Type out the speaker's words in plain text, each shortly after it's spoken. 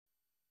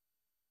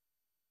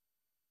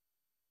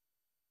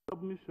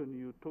submission,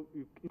 you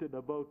hinted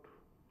about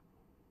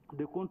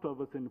the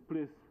controversy in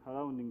place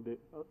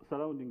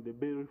surrounding the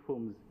bail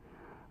reforms,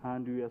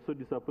 and we are so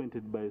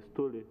disappointed by a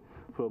story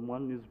from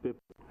one newspaper.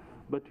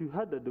 But you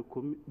heard that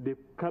the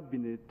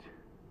cabinet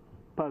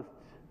passed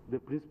the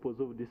principles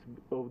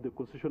of the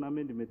constitutional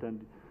amendment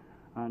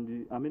and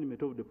the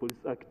amendment of the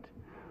Police Act.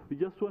 We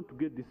just want to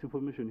get this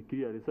information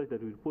clearly, such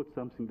that we report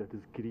something that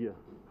is clear.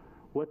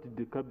 What did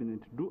the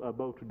cabinet do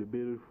about the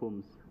bail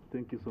reforms?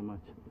 Thank you so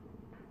much.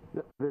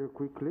 Very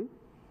quickly,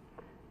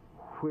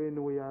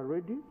 when we are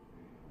ready,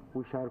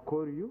 we shall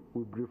call you,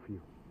 we brief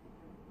you.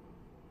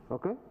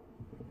 Okay?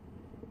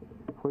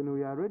 When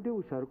we are ready,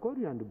 we shall call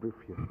you and brief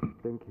you.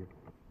 Thank you.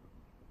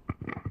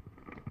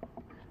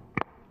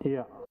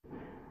 Yeah.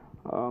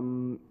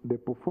 The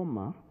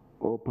Performer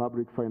or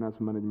Public Finance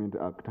Management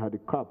Act had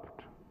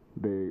capped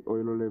the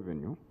oil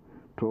revenue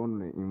to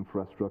only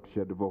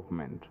infrastructure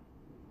development.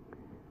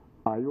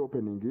 Are you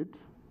opening it?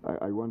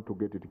 I want to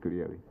get it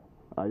clearly.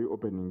 Are you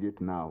opening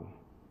it now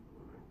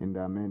in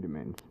the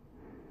amendments?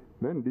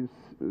 Then this,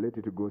 let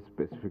it go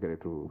specifically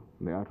to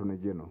the Attorney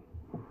General,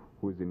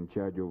 who is in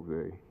charge of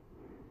the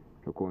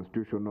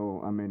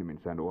constitutional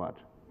amendments and what.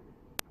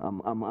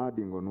 I'm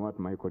adding on what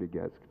my colleague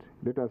asked.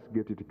 Let us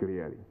get it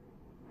clearly.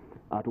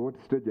 At what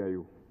stage are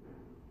you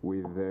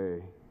with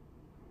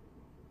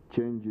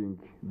changing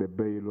the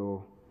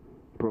bail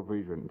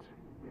provisions?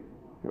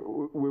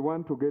 We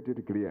want to get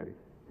it clearly.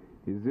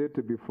 Is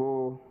it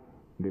before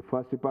the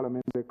first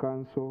parliamentary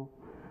council?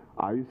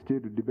 Are you still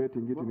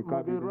debating it in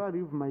cabinet?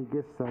 Leave my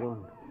guests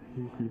around.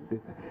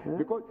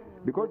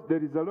 because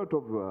there is a lot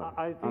of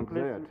I think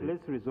anxiety.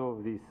 let's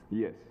resolve this.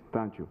 Yes,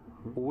 thank you.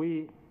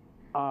 We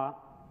are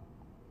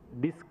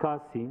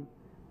discussing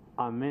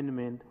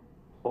amendment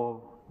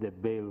of the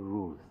bail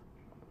rules.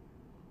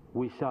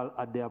 We shall,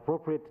 at the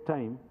appropriate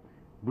time,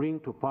 bring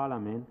to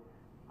Parliament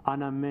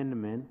an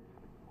amendment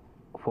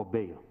for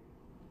bail.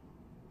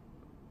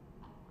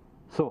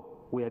 So,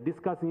 we are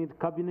discussing it,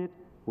 Cabinet,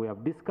 we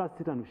have discussed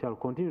it, and we shall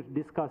continue to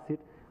discuss it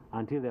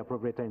until the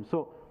appropriate time.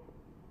 So,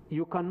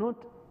 you cannot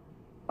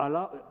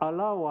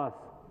allow us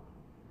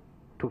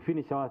to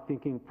finish our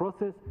thinking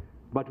process,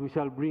 but we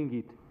shall bring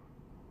it.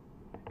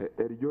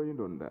 Rejoined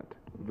on that,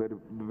 very,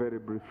 very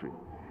briefly.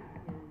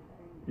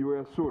 You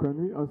were sued.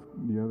 Can we ask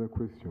the other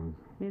questions?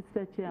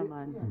 Mr.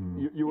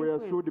 Chairman. You were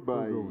sued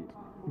by...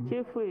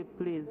 Chief Whip,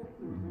 please.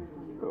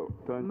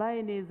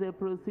 Mine is a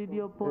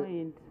procedural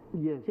point.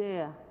 Yes.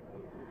 Chair,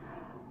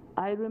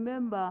 I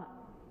remember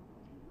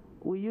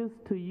we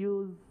used to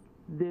use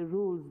the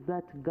rules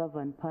that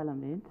govern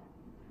Parliament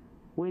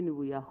when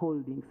we are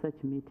holding such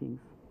meetings.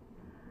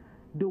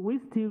 Do we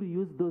still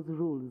use those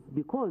rules?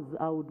 Because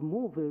I would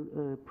move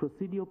a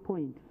procedural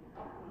point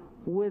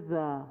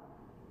whether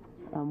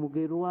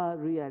Mugerwa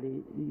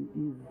really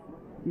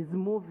is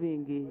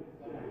moving.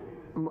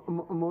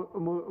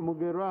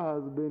 Mugerwa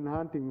has been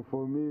hunting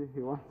for me.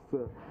 He wants.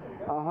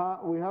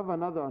 We have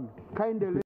another one. Kindly.